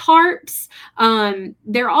 tarps.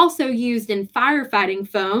 They're also used in firefighting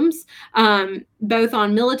foams, both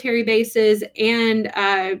on military bases and,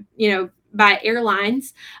 by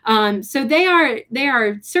airlines. So they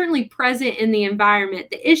are certainly present in the environment.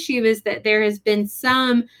 The issue is that there has been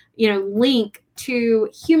some, link to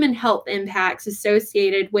human health impacts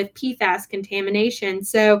associated with PFAS contamination.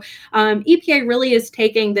 So EPA really is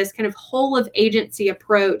taking this kind of whole of agency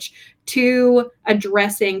approach to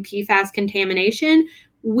addressing PFAS contamination.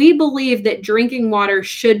 We believe that drinking water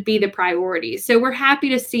should be the priority. So we're happy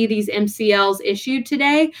to see these MCLs issued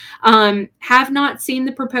today. Have not seen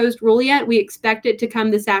the proposed rule yet. We expect it to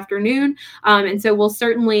come this afternoon. And so we'll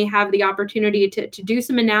certainly have the opportunity to do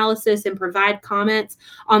some analysis and provide comments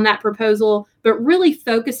on that proposal, but really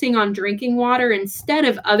focusing on drinking water instead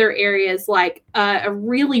of other areas like a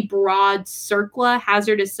really broad CERCLA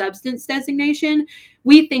hazardous substance designation,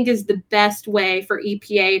 we think is the best way for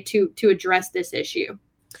EPA to address this issue.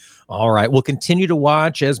 All right. We'll continue to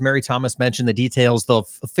watch. As Mary Thomas mentioned, the details, the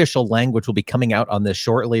official language will be coming out on this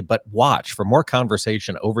shortly, but watch for more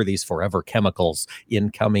conversation over these forever chemicals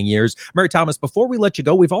in coming years. Mary Thomas, before we let you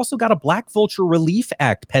go, we've also got a Black Vulture Relief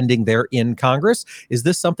Act pending there in Congress. Is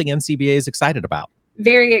this something NCBA is excited about?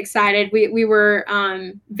 Very excited. We were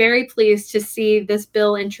very pleased to see this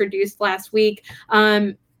bill introduced last week.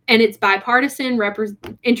 And it's bipartisan,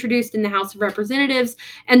 introduced in the House of Representatives.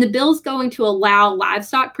 And the bill's going to allow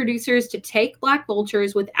livestock producers to take black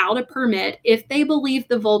vultures without a permit if they believe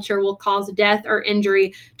the vulture will cause death or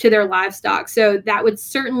injury to their livestock. So that would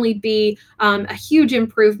certainly be a huge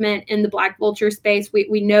improvement in the black vulture space.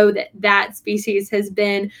 We know that species has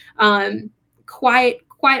been quite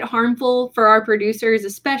harmful for our producers,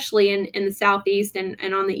 especially in the Southeast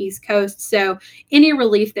and on the East Coast. So any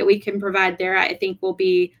relief that we can provide there, I think will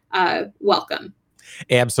be welcome.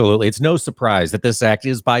 Absolutely. It's no surprise that this act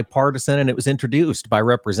is bipartisan, and it was introduced by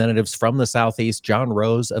representatives from the Southeast. John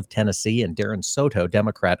Rose of Tennessee and Darren Soto,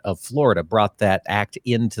 Democrat of Florida, brought that act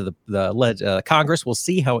into the Congress. We'll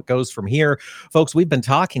see how it goes from here. Folks, we've been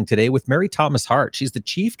talking today with Mary Thomas Hart. She's the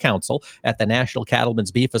chief counsel at the National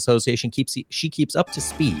Cattlemen's Beef Association. She keeps up to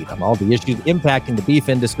speed on all the issues impacting the beef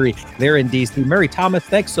industry there in D.C. Mary Thomas,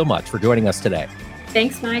 thanks so much for joining us today.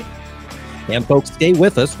 Thanks, Mike. And folks, stay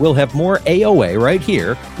with us. We'll have more AOA right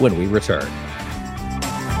here when we return.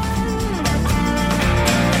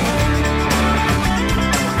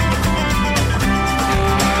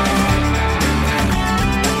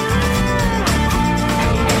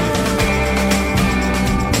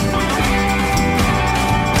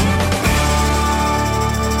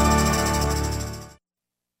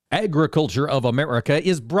 Agriculture of America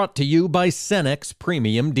is brought to you by Cenex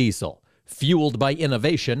Premium Diesel, fueled by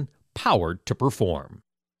innovation, powered to perform.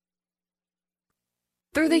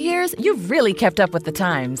 Through the years, you've really kept up with the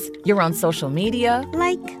times. You're on social media.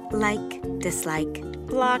 Like, dislike,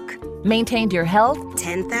 block, Maintained your health.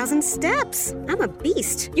 10,000 steps. I'm a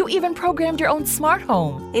beast. You even programmed your own smart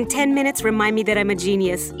home. In 10 minutes, remind me that I'm a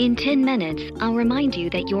genius. In 10 minutes, I'll remind you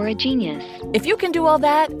that you're a genius. If you can do all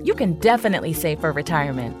that, you can definitely save for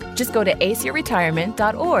retirement. Just go to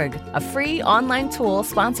aceyourretirement.org, a free online tool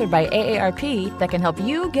sponsored by AARP that can help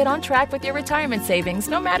you get on track with your retirement savings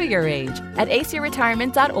no matter your age. At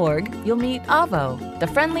aceyourretirement.org, you'll meet Avo, the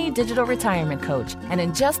friendly digital retirement coach, and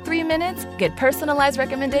in just 3 minutes, get personalized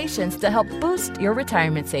recommendations to help boost your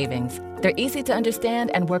retirement savings. They're easy to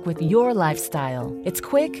understand and work with your lifestyle. It's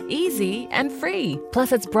quick, easy, and free.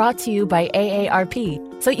 Plus, it's brought to you by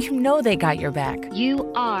AARP, so you know they got your back. You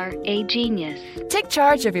are a genius. Take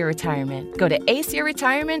charge of your retirement. Go to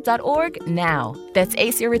aceyourretirement.org now. That's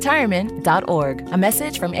aceyourretirement.org. A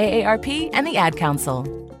message from AARP and the Ad Council.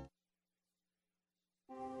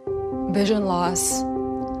 Vision loss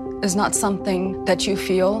is not something that you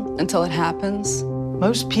feel until it happens.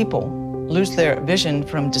 Most people lose their vision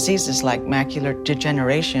from diseases like macular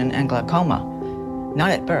degeneration and glaucoma, not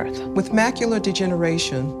at birth. With macular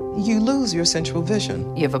degeneration, you lose your central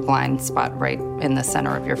vision. You have a blind spot right in the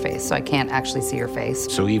center of your face, so I can't actually see your face.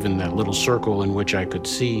 So even that little circle in which I could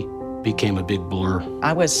see became a big blur.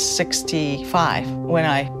 I was 65 when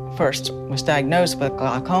I first was diagnosed with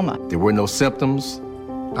glaucoma. There were no symptoms.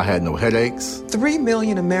 I had no headaches. 3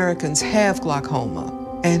 million Americans have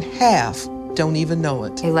glaucoma, and half don't even know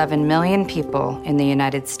it. 11 million people in the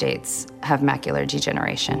United States have macular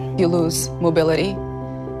degeneration. You lose mobility,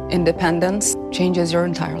 independence, changes your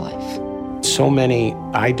entire life. So many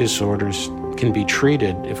eye disorders can be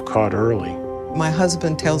treated if caught early. My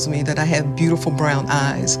husband tells me that I have beautiful brown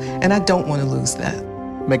eyes, and I don't want to lose that.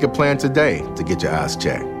 Make a plan today to get your eyes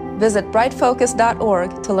checked. Visit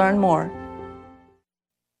brightfocus.org to learn more.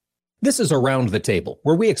 This is Around the Table,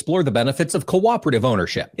 where we explore the benefits of cooperative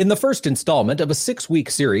ownership. In the first installment of a 6-week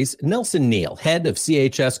series, Nelson Neal, head of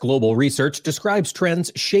CHS Global Research, describes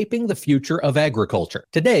trends shaping the future of agriculture.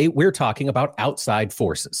 Today, we're talking about outside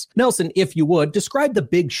forces. Nelson, if you would, describe the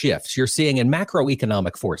big shifts you're seeing in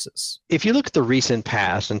macroeconomic forces. If you look at the recent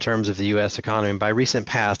past in terms of the U.S. economy, and by recent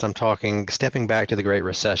past, I'm talking stepping back to the Great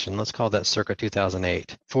Recession. Let's call that circa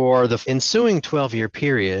 2008. For the ensuing 12-year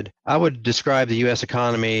period, I would describe the U.S.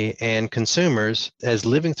 economy and consumers as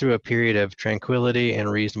living through a period of tranquility and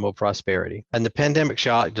reasonable prosperity. And the pandemic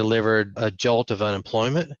shock delivered a jolt of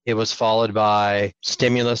unemployment. It was followed by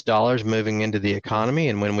stimulus dollars moving into the economy.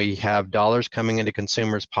 And when we have dollars coming into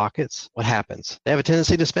consumers' pockets, what happens? They have a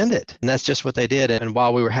tendency to spend it. And that's just what they did. And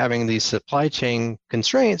while we were having these supply chain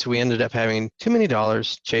constraints, we ended up having too many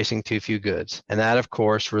dollars chasing too few goods. And that, of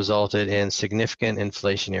course, resulted in significant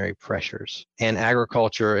inflationary pressures. And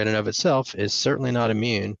agriculture in and of itself is certainly not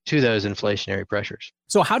immune to those inflationary pressures.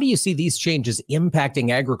 So how do you see these changes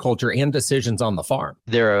impacting agriculture and decisions on the farm?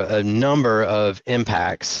 There are a number of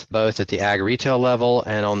impacts, both at the ag retail level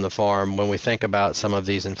and on the farm, when we think about some of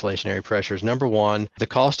these inflationary pressures. Number one, the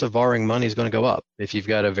cost of borrowing money is going to go up. If you've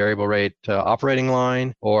got a variable rate operating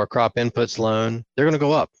line or crop inputs loan, they're going to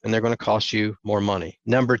go up and they're going to cost you more money.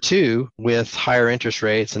 Number two, with higher interest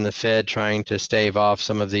rates and the Fed trying to stave off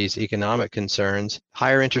some of these economic concerns,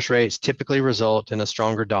 higher interest rates typically result in a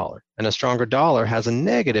stronger dollar. And a stronger dollar has a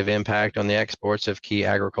negative impact on the exports of key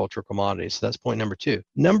agricultural commodities. So that's point number two.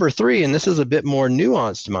 Number three, and this is a bit more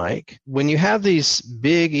nuanced, Mike, when you have these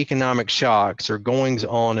big economic shocks or goings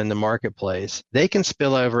on in the marketplace, they can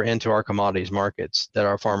spill over into our commodities markets that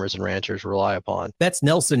our farmers and ranchers rely upon. That's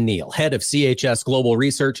Nelson Neal, head of CHS Global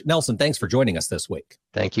Research. Nelson, thanks for joining us this week.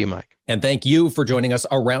 Thank you, Mike. And thank you for joining us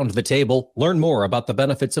around the table. Learn more about the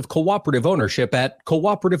benefits of cooperative ownership at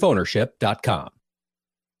cooperativeownership.com.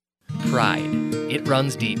 Pride. It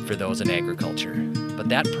runs deep for those in agriculture, but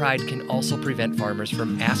that pride can also prevent farmers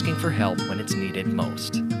from asking for help when it's needed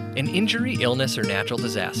most. An injury, illness, or natural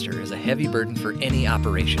disaster is a heavy burden for any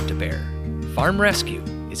operation to bear. Farm Rescue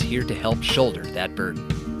is here to help shoulder that burden.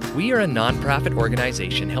 We are a nonprofit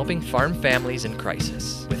organization helping farm families in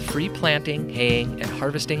crisis with free planting, haying, and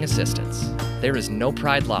harvesting assistance. There is no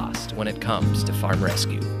pride lost when it comes to Farm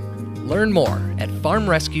Rescue. Learn more at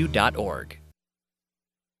farmrescue.org.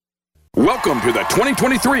 Welcome to the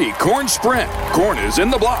 2023 Corn Sprint. Corn is in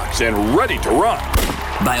the blocks and ready to run.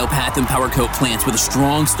 Biopath and PowerCoat plants with a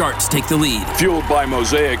strong start to take the lead. Fueled by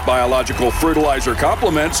Mosaic biological fertilizer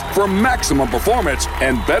complements for maximum performance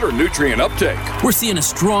and better nutrient uptake. We're seeing a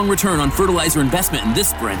strong return on fertilizer investment in this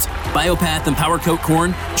sprint. Biopath and PowerCoat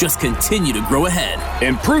corn just continue to grow ahead.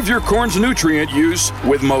 Improve your corn's nutrient use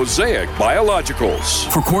with Mosaic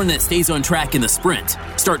biologicals. For corn that stays on track in the sprint,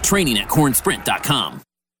 start training at cornsprint.com.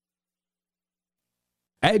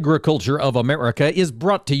 Agriculture of America is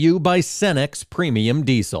brought to you by Cenex Premium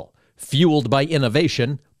Diesel. Fueled by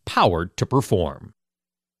innovation, powered to perform.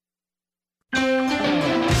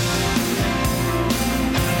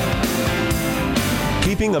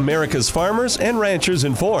 Keeping America's farmers and ranchers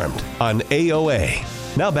informed on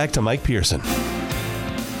AOA. Now back to Mike Pearson.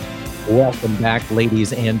 Welcome back,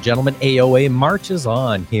 ladies and gentlemen. AOA marches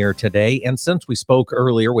on here today. And since we spoke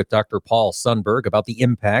earlier with Dr. Paul Sundberg about the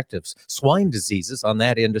impact of swine diseases on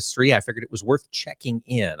that industry, I figured it was worth checking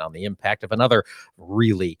in on the impact of another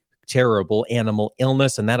really terrible animal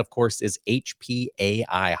illness, and that, of course, is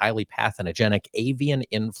HPAI, highly pathogenic avian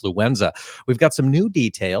influenza. We've got some new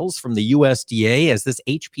details from the USDA as this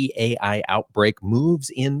HPAI outbreak moves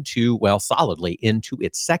into, solidly into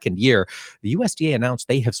its second year. The USDA announced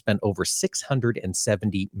they have spent over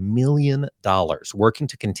 $670 million working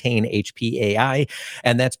to contain HPAI,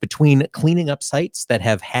 and that's between cleaning up sites that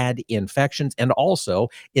have had infections and also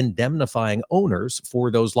indemnifying owners for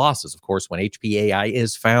those losses. Of course, when HPAI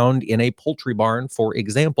is found in a poultry barn, for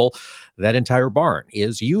example, that entire barn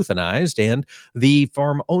is euthanized, and the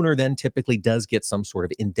farm owner then typically does get some sort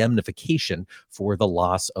of indemnification for the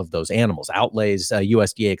loss of those animals. Outlays,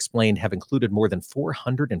 USDA explained, have included more than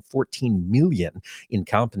 $414 million in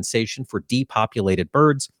compensation for depopulated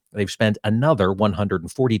birds. They've spent another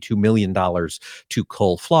 $142 million to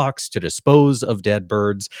cull flocks, to dispose of dead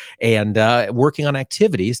birds, and working on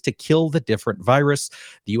activities to kill the different virus.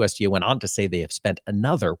 The USDA went on to say they have spent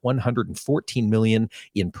another $114 million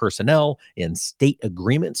in personnel, in state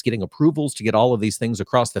agreements, getting approvals to get all of these things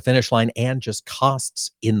across the finish line, and just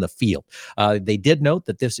costs in the field. They did note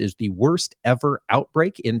that this is the worst ever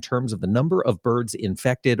outbreak in terms of the number of birds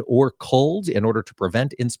infected or culled in order to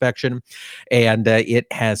prevent inspection, and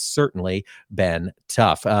it has certainly been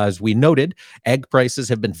tough. As we noted, egg prices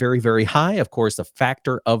have been very, very high. Of course, a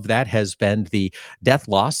factor of that has been the death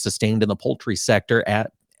loss sustained in the poultry sector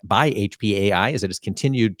by HPAI as it has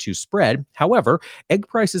continued to spread. However, egg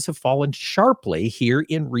prices have fallen sharply here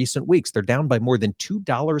in recent weeks. They're down by more than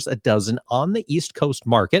 $2 a dozen on the East Coast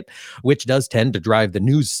market, which does tend to drive the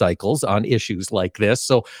news cycles on issues like this.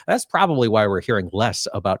 So that's probably why we're hearing less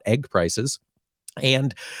about egg prices.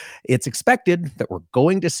 And it's expected that we're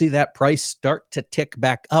going to see that price start to tick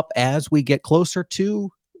back up as we get closer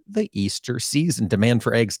to the Easter season. Demand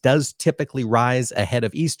for eggs does typically rise ahead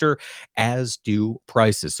of Easter, as do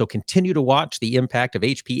prices. So continue to watch the impact of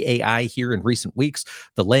HPAI here in recent weeks.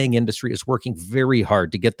 The laying industry is working very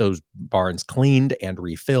hard to get those barns cleaned and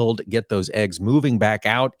refilled, get those eggs moving back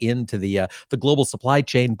out into the global supply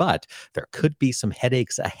chain. But there could be some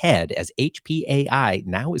headaches ahead as HPAI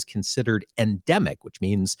now is considered endemic, which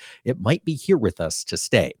means it might be here with us to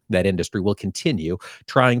stay. That industry will continue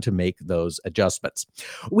trying to make those adjustments.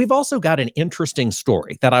 We've also got an interesting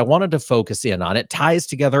story that I wanted to focus in on. It ties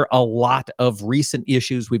together a lot of recent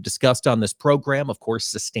issues we've discussed on this program. Of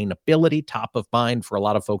course, sustainability, top of mind for a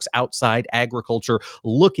lot of folks outside agriculture,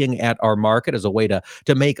 looking at our market as a way to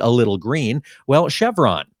make a little green. Well,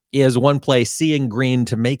 Chevron is one place seeing green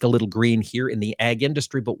to make a little green here in the ag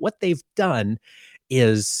industry. But what they've done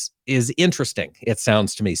is interesting, it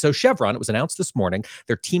sounds to me. So Chevron, it was announced this morning,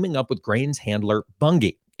 they're teaming up with grains handler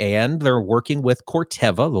Bunge. And they're working with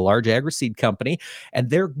Corteva, the large agri-seed company, and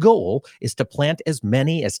their goal is to plant as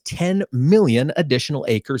many as 10 million additional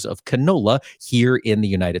acres of canola here in the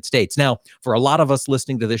United States. Now, for a lot of us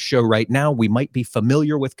listening to this show right now, we might be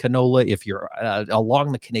familiar with canola if you're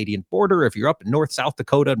along the Canadian border, if you're up in North, South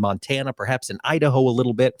Dakota, Montana, perhaps in Idaho a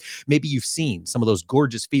little bit. Maybe you've seen some of those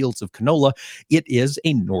gorgeous fields of canola. It is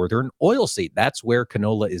a northern oilseed. That's where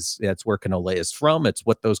canola is from. It's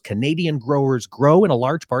what those Canadian growers grow in a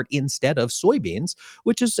large part instead of soybeans,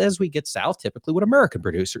 which is, as we get south, typically what American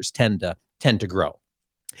producers tend to grow.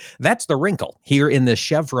 That's the wrinkle here in this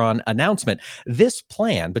Chevron announcement. This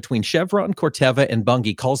plan between Chevron, Corteva, and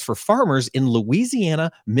Bunge calls for farmers in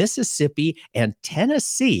Louisiana, Mississippi, and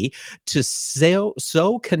Tennessee to sow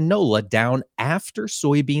canola down after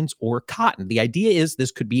soybeans or cotton. The idea is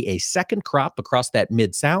this could be a second crop across that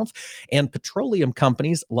Mid-South, and petroleum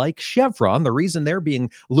companies like Chevron, the reason they're being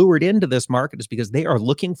lured into this market is because they are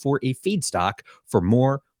looking for a feedstock for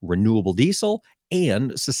more renewable diesel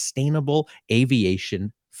and sustainable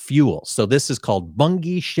aviation fuel. So this is called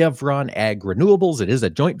Bunge Chevron Ag Renewables. It is a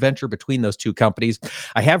joint venture between those two companies.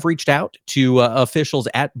 I have reached out to officials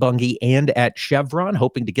at Bunge and at Chevron,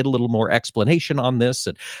 hoping to get a little more explanation on this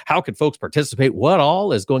and how can folks participate, what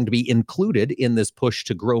all is going to be included in this push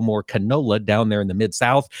to grow more canola down there in the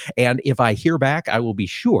Mid-South. And if I hear back, I will be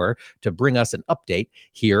sure to bring us an update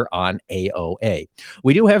here on AOA.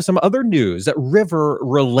 We do have some other news, river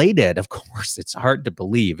related. Of course, it's hard to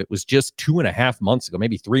believe. It was just 2.5 months ago,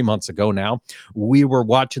 maybe 3 months ago now, we were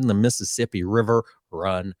watching the Mississippi River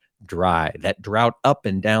run dry. That drought up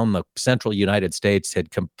and down the central United States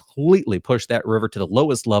had completely pushed that river to the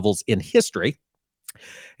lowest levels in history.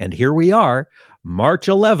 And here we are, March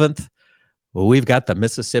 11th. We've got the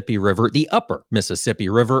Mississippi River, the upper Mississippi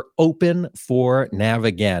River, open for nav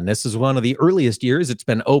again. This is one of the earliest years it's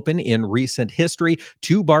been open in recent history.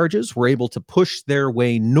 2 barges were able to push their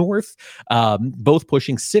way north, both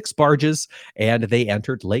pushing 6 barges, and they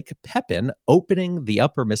entered Lake Pepin, opening the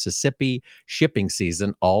upper Mississippi shipping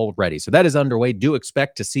season already. So that is underway. Do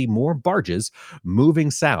expect to see more barges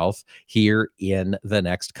moving south here in the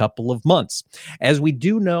next couple of months. As we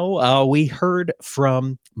do know, we heard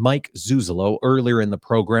from Mike Zuzolo earlier in the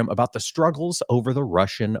program about the struggles over the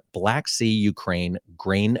Russian Black Sea-Ukraine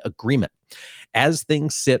grain agreement. As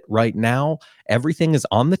things sit right now, everything is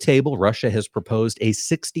on the table. Russia has proposed a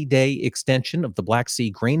 60-day extension of the Black Sea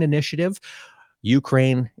Grain Initiative.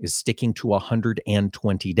 Ukraine is sticking to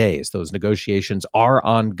 120 days. Those negotiations are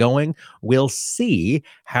ongoing. We'll see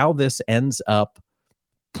how this ends up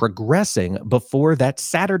progressing before that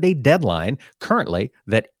Saturday deadline currently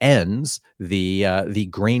that ends the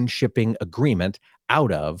grain shipping agreement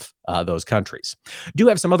out of those countries. Do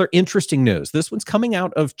have some other interesting news. This one's coming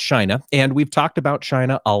out of China, and we've talked about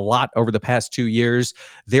China a lot over the past 2 years.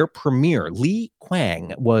 Their premier, Li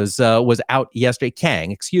Qiang, was out yesterday,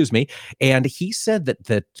 and he said that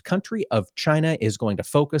the country of China is going to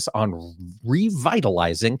focus on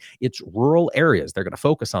revitalizing its rural areas. They're going to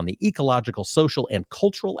focus on the ecological, social, and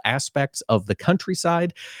cultural aspects of the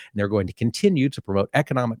countryside, and they're going to continue to promote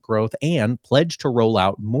economic growth and pledge to roll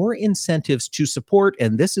out more incentives to support,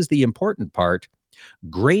 and this is the important part,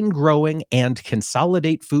 grain growing and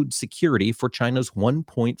consolidate food security for China's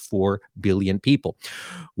 1.4 billion people.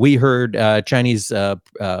 We heard Chinese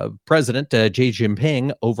President Xi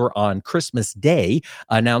Jinping over on Christmas Day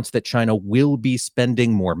announce that China will be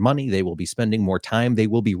spending more money. They will be spending more time. They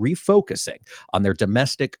will be refocusing on their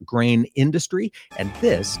domestic grain industry. And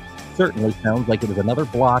this certainly sounds like it is another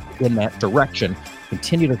block in that direction.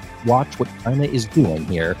 Continue to watch what China is doing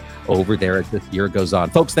here over there as this year goes on.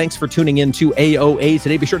 Folks, thanks for tuning in to AOA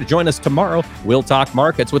today. Be sure to join us tomorrow. We'll talk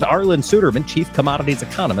markets with Arlen Suderman, Chief Commodities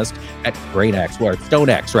Economist at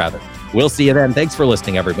StoneX, rather. We'll see you then. Thanks for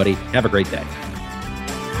listening, everybody. Have a great day.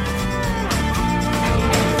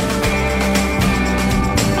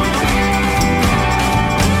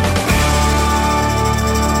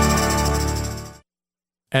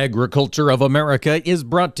 Agriculture of America is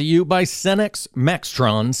brought to you by Cenex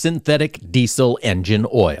Maxtron Synthetic Diesel Engine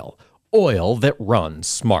Oil. Oil that runs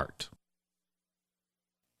smart.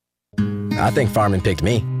 I think farming picked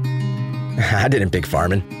me. I didn't pick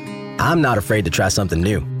farming. I'm not afraid to try something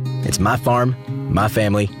new. It's my farm, my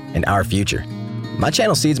family, and our future. My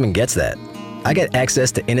Channel Seedsman gets that. I get access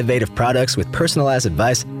to innovative products with personalized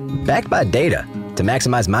advice backed by data to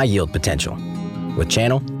maximize my yield potential. With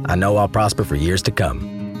Channel, I know I'll prosper for years to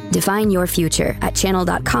come. Define your future at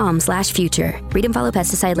channel.com/future. Read and follow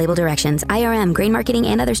pesticide label directions, IRM, grain marketing,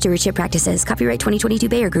 and other stewardship practices. Copyright 2022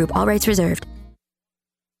 Bayer Group. All rights reserved.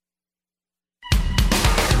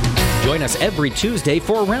 Join us every Tuesday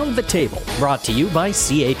for Around the Table, brought to you by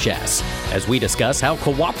CHS, as we discuss how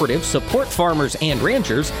cooperatives support farmers and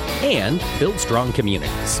ranchers and build strong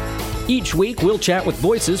communities. Each week, we'll chat with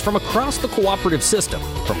voices from across the cooperative system.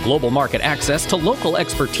 From global market access to local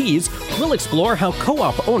expertise, we'll explore how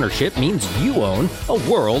co-op ownership means you own a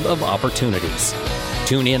world of opportunities.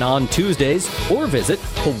 Tune in on Tuesdays or visit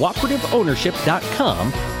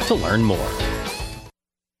cooperativeownership.com to learn more.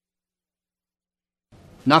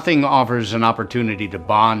 Nothing offers an opportunity to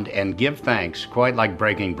bond and give thanks quite like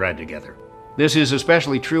breaking bread together. This is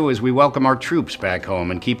especially true as we welcome our troops back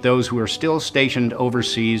home and keep those who are still stationed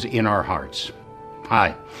overseas in our hearts.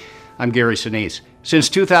 Hi, I'm Gary Sinise. Since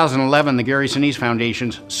 2011, the Gary Sinise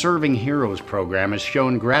Foundation's Serving Heroes program has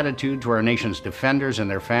shown gratitude to our nation's defenders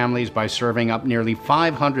and their families by serving up nearly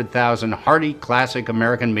 500,000 hearty classic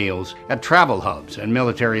American meals at travel hubs and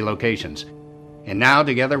military locations. And now,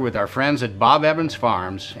 together with our friends at Bob Evans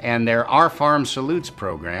Farms and their Our Farm Salutes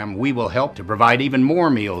program, we will help to provide even more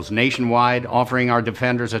meals nationwide, offering our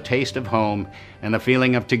defenders a taste of home and the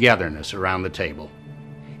feeling of togetherness around the table.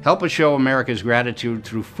 Help us show America's gratitude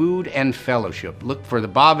through food and fellowship. Look for the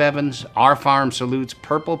Bob Evans Our Farm Salutes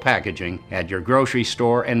purple packaging at your grocery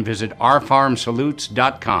store and visit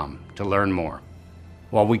ourfarmsalutes.com to learn more.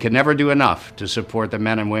 While we can never do enough to support the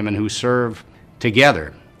men and women who serve,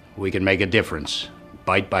 together we can make a difference,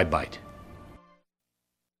 bite by bite.